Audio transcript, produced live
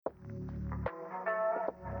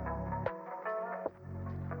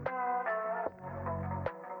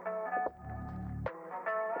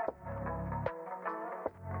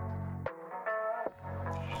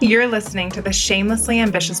You're listening to the Shamelessly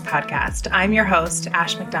Ambitious podcast. I'm your host,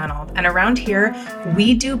 Ash McDonald, and around here,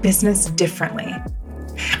 we do business differently.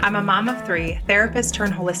 I'm a mom of three, therapist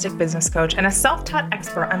turned holistic business coach, and a self-taught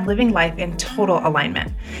expert on living life in total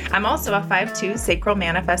alignment. I'm also a 5'2" sacral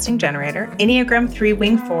manifesting generator, Enneagram 3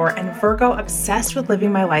 wing 4, and Virgo obsessed with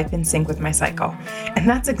living my life in sync with my cycle. And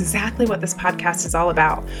that's exactly what this podcast is all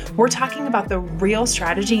about. We're talking about the real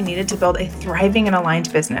strategy needed to build a thriving and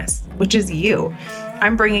aligned business, which is you.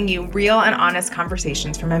 I'm bringing you real and honest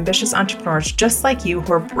conversations from ambitious entrepreneurs just like you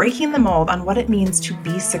who are breaking the mold on what it means to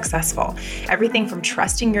be successful. Everything from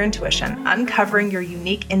trusting your intuition, uncovering your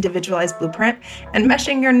unique individualized blueprint, and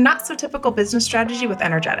meshing your not so typical business strategy with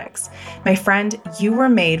energetics. My friend, you were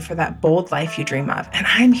made for that bold life you dream of, and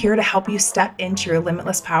I'm here to help you step into your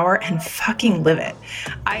limitless power and fucking live it.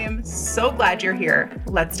 I am so glad you're here.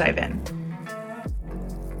 Let's dive in.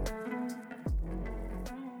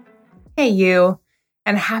 Hey, you.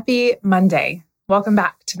 And happy Monday. Welcome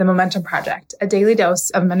back to the Momentum Project, a daily dose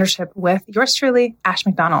of mentorship with yours truly, Ash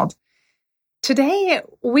McDonald. Today,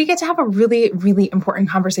 we get to have a really, really important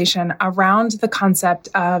conversation around the concept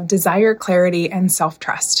of desire, clarity, and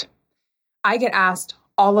self-trust. I get asked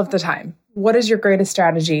all of the time, what is your greatest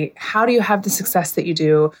strategy? How do you have the success that you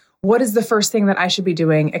do? What is the first thing that I should be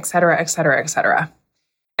doing, et cetera, et cetera, et cetera.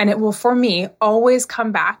 And it will, for me, always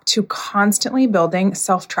come back to constantly building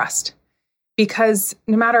self-trust. Because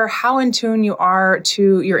no matter how in tune you are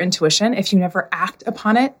to your intuition, if you never act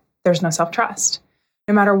upon it, there's no self-trust.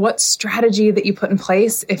 No matter what strategy that you put in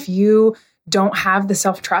place, if you don't have the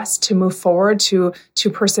self-trust to move forward, to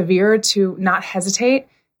persevere, to not hesitate,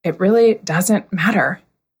 it really doesn't matter,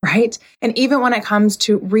 right? And even when it comes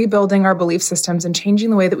to rebuilding our belief systems and changing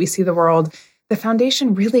the way that we see the world, the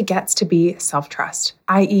foundation really gets to be self-trust,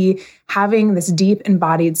 i.e., having this deep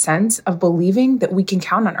embodied sense of believing that we can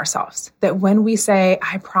count on ourselves, that when we say,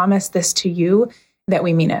 I promise this to you, that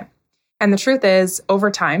we mean it. And the truth is, over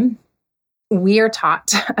time, we are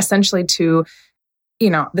taught essentially to,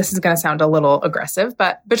 this is going to sound a little aggressive,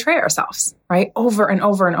 but betray ourselves, right? Over and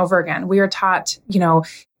over and over again. We are taught,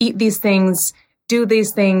 eat these things, do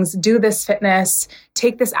these things, do this fitness,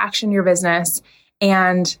 take this action in your business.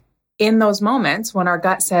 And in those moments when our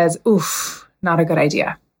gut says, oof, not a good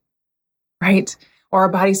idea, right? Or our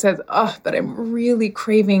body says, oh, but I'm really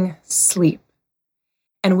craving sleep.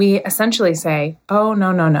 And we essentially say, oh,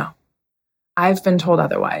 no. I've been told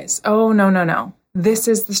otherwise. Oh, no. This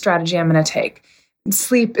is the strategy I'm going to take.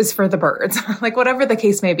 Sleep is for the birds. Like whatever the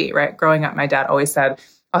case may be, right? Growing up, my dad always said,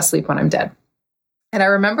 I'll sleep when I'm dead. And I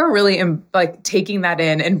remember really taking that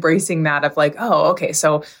in, embracing that of like, oh, okay,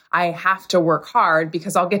 so I have to work hard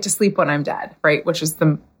because I'll get to sleep when I'm dead, right? Which is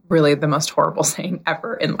really the most horrible saying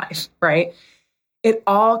ever in life, right? It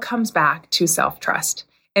all comes back to self-trust.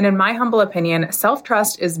 And in my humble opinion,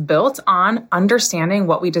 self-trust is built on understanding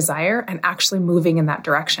what we desire and actually moving in that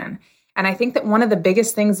direction. And I think that one of the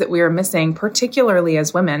biggest things that we are missing, particularly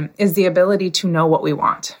as women, is the ability to know what we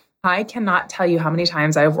want. I cannot tell you how many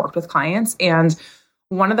times I have worked with clients, and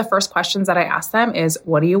one of the first questions that I ask them is,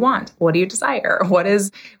 what do you want? What do you desire? What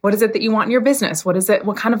is it that you want in your business?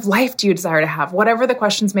 What kind of life do you desire to have? Whatever the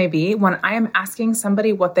questions may be, when I am asking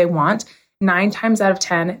somebody what they want, 9 times out of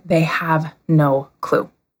 10, they have no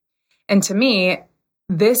clue. And to me,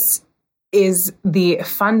 this is the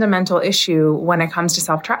fundamental issue when it comes to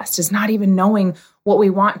self-trust, is not even knowing what we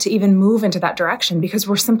want to even move into that direction because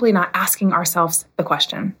we're simply not asking ourselves the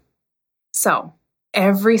question. So,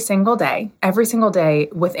 every single day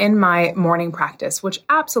within my morning practice, which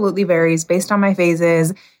absolutely varies based on my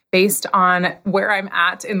phases, based on where I'm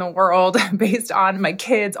at in the world, based on my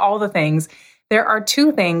kids, all the things, there are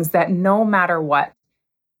 2 things that no matter what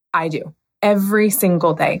I do every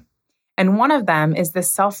single day. And one of them is this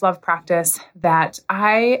self-love practice that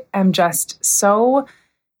I am just so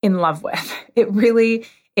in love with. It really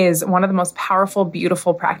is one of the most powerful,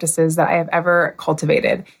 beautiful practices that I have ever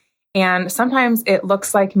cultivated. And sometimes it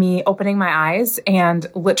looks like me opening my eyes and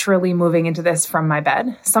literally moving into this from my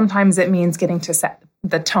bed. Sometimes it means getting to set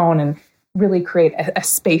the tone and really create a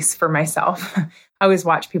space for myself. I always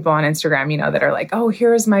watch people on Instagram, that are like, oh,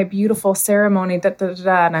 here's my beautiful ceremony,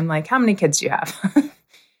 And I'm like, how many kids do you have?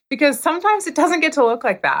 Because sometimes it doesn't get to look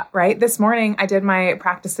like that, right? This morning, I did my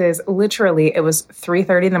practices, literally, it was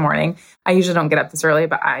 3:30 in the morning. I usually don't get up this early,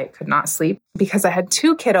 but I could not sleep because I had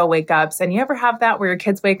 2 kiddo wake-ups. And you ever have that where your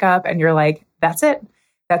kids wake up and you're like, that's it.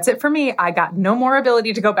 That's it for me. I got no more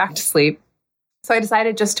ability to go back to sleep. So I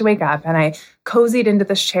decided just to wake up and I cozied into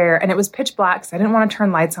this chair and it was pitch black. So I didn't want to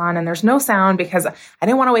turn lights on and there's no sound because I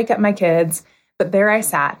didn't want to wake up my kids. But there I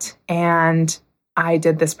sat and I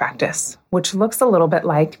did this practice, which looks a little bit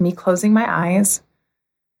like me closing my eyes,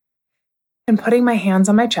 and putting my hands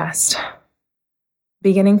on my chest,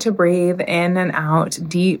 beginning to breathe in and out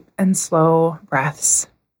deep and slow breaths.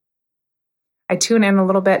 I tune in a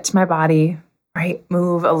little bit to my body, right?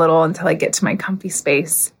 Move a little until I get to my comfy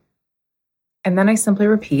space. And then I simply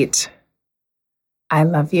repeat, I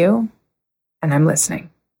love you and I'm listening.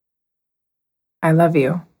 I love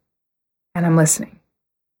you and I'm listening.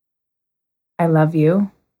 I love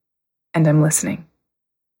you and I'm listening.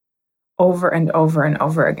 Over and over and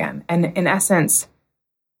over again. And in essence,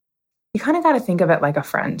 you kind of got to think of it like a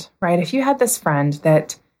friend, right? If you had this friend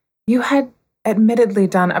that you had admittedly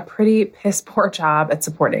done a pretty piss poor job at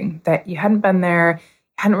supporting, that you hadn't been there,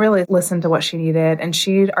 hadn't really listened to what she needed, and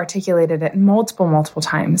she'd articulated it multiple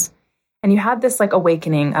times. And you had this like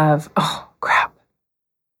awakening of, oh crap,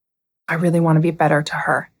 I really want to be better to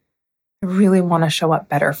her. I really want to show up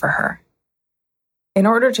better for her. In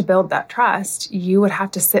order to build that trust, you would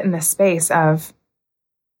have to sit in this space of,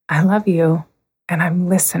 I love you and I'm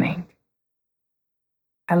listening.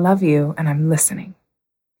 I love you and I'm listening.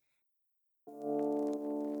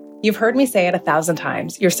 You've heard me say it 1,000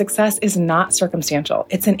 times. Your success is not circumstantial.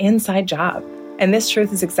 It's an inside job. And this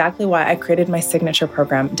truth is exactly why I created my signature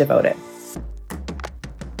program, Devoted.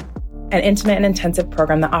 An intimate and intensive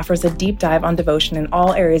program that offers a deep dive on devotion in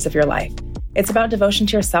all areas of your life. It's about devotion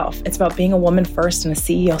to yourself. It's about being a woman first and a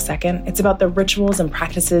CEO second. It's about the rituals and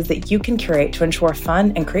practices that you can curate to ensure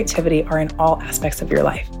fun and creativity are in all aspects of your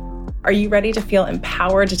life. Are you ready to feel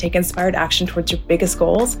empowered to take inspired action towards your biggest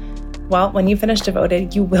goals? Well, when you finish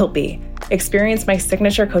Devoted, you will be. Experience my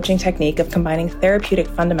signature coaching technique of combining therapeutic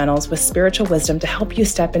fundamentals with spiritual wisdom to help you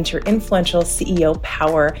step into your influential CEO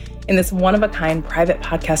power in this one-of-a-kind private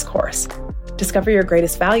podcast course. Discover your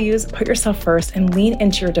greatest values, put yourself first, and lean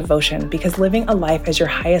into your devotion because living a life as your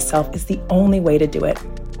highest self is the only way to do it.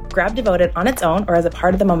 Grab Devoted on its own or as a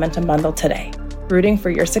part of the Momentum Bundle today. Rooting for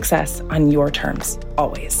your success on your terms,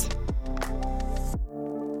 always.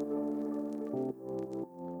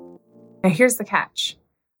 Now here's the catch.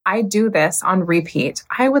 I do this on repeat.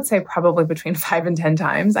 I would say probably between 5 and 10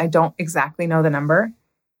 times. I don't exactly know the number.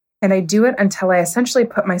 And I do it until I essentially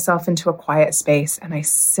put myself into a quiet space and I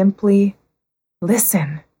simply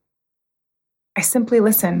listen. I simply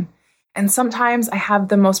listen. And sometimes I have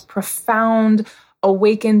the most profound,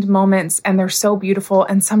 awakened moments and they're so beautiful.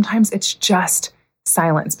 And sometimes it's just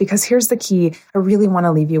silence. Because here's the key I really want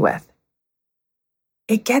to leave you with.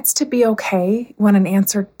 It gets to be okay when an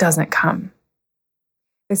answer doesn't come.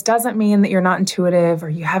 This doesn't mean that you're not intuitive or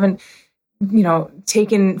you haven't,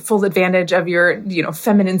 taken full advantage of your,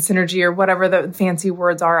 feminine synergy or whatever the fancy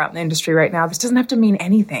words are out in the industry right now. This doesn't have to mean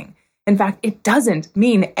anything. In fact, it doesn't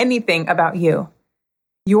mean anything about you.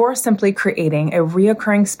 You're simply creating a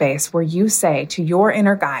reoccurring space where you say to your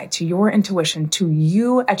inner guide, to your intuition, to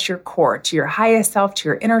you at your core, to your highest self, to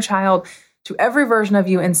your inner child, to every version of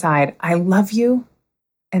you inside, I love you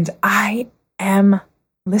and I am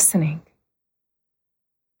listening.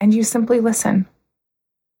 And you simply listen.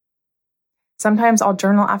 Sometimes I'll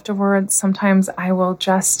journal afterwards. Sometimes I will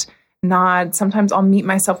just nod. Sometimes I'll meet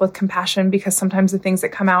myself with compassion because sometimes the things that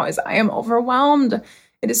come out is I am overwhelmed.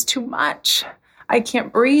 It is too much. I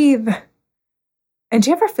can't breathe. And do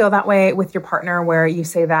you ever feel that way with your partner where you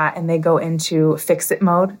say that and they go into fix-it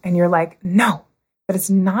mode and you're like, no, that is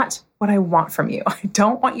not what I want from you. I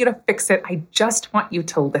don't want you to fix it. I just want you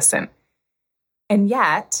to listen. And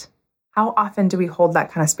yet, how often do we hold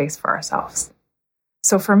that kind of space for ourselves?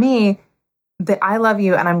 So for me, the I love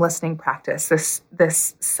you and I'm listening practice,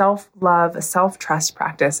 this self-love, self-trust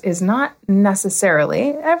practice is not necessarily,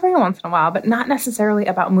 every once in a while, but not necessarily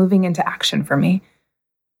about moving into action for me.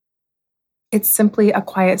 It's simply a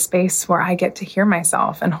quiet space where I get to hear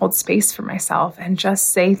myself and hold space for myself and just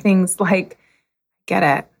say things like, get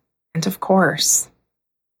it, and of course,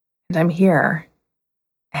 and I'm here,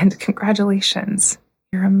 and congratulations,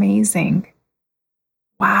 you're amazing.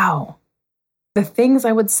 Wow. The things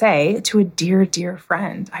I would say to a dear, dear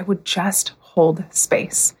friend, I would just hold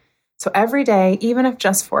space. So every day, even if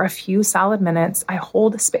just for a few solid minutes, I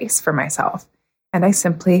hold space for myself and I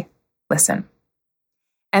simply listen.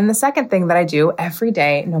 And the second thing that I do every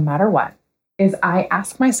day, no matter what, is I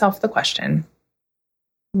ask myself the question,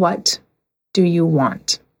 what do you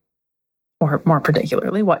want? Or more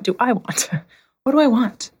particularly, what do I want? What do I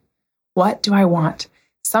want? What do I want?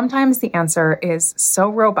 Sometimes the answer is so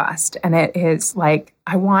robust and it is like,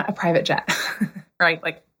 I want a private jet, right?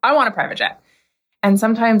 Like, I want a private jet. And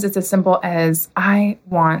sometimes it's as simple as, I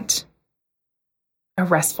want a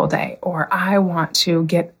restful day, or I want to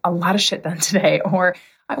get a lot of shit done today, or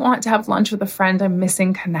I want to have lunch with a friend I'm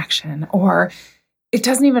missing connection, or it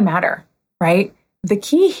doesn't even matter, right? The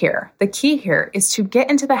key here is to get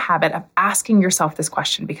into the habit of asking yourself this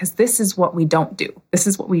question, because this is what we don't do. This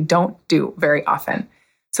is what we don't do very often.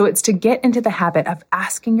 So it's to get into the habit of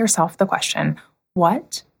asking yourself the question,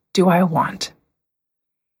 what do I want?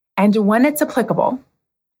 And when it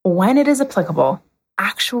is applicable,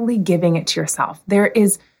 actually giving it to yourself. There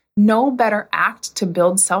is no better act to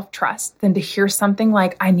build self-trust than to hear something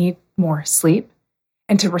like, I need more sleep,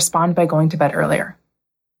 and to respond by going to bed earlier.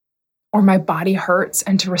 Or my body hurts,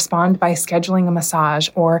 and to respond by scheduling a massage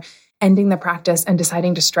or ending the practice and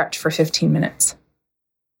deciding to stretch for 15 minutes.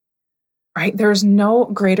 Right? There's no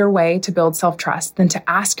greater way to build self-trust than to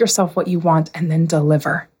ask yourself what you want and then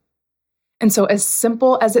deliver. And so, as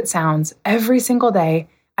simple as it sounds, every single day,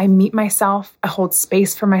 I meet myself, I hold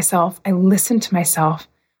space for myself, I listen to myself,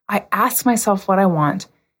 I ask myself what I want,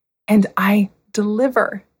 and I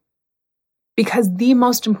deliver. Because the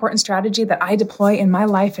most important strategy that I deploy in my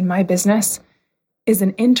life and my business is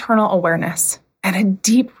an internal awareness and a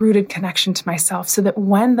deep-rooted connection to myself, so that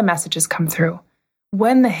when the messages come through,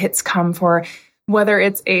 when the hits come for whether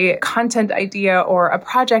it's a content idea or a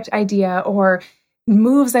project idea or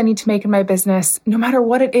moves I need to make in my business, no matter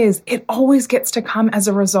what it is, it always gets to come as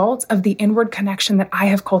a result of the inward connection that I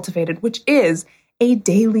have cultivated, which is a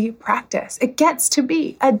daily practice. It gets to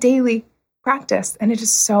be a daily practice, and it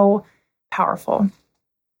is so powerful.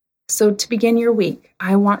 So to begin your week,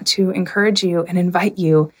 I want to encourage you and invite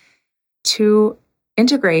you to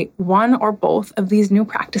integrate one or both of these new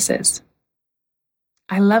practices.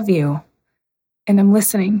 I love you, and I'm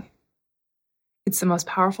listening. It's the most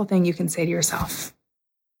powerful thing you can say to yourself.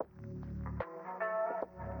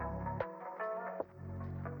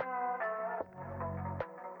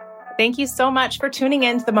 Thank you so much for tuning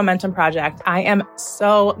in to the Momentum Project. I am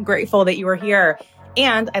so grateful that you are here.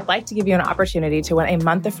 And I'd like to give you an opportunity to win a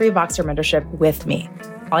month of free Voxer mentorship with me.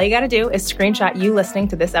 All you got to do is screenshot you listening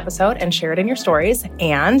to this episode and share it in your stories.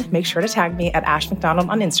 And make sure to tag me at Ash McDonald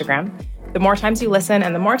on Instagram. The more times you listen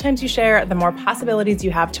and the more times you share, the more possibilities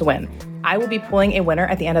you have to win. I will be pulling a winner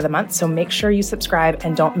at the end of the month, so make sure you subscribe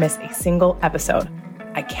and don't miss a single episode.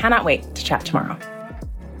 I cannot wait to chat tomorrow.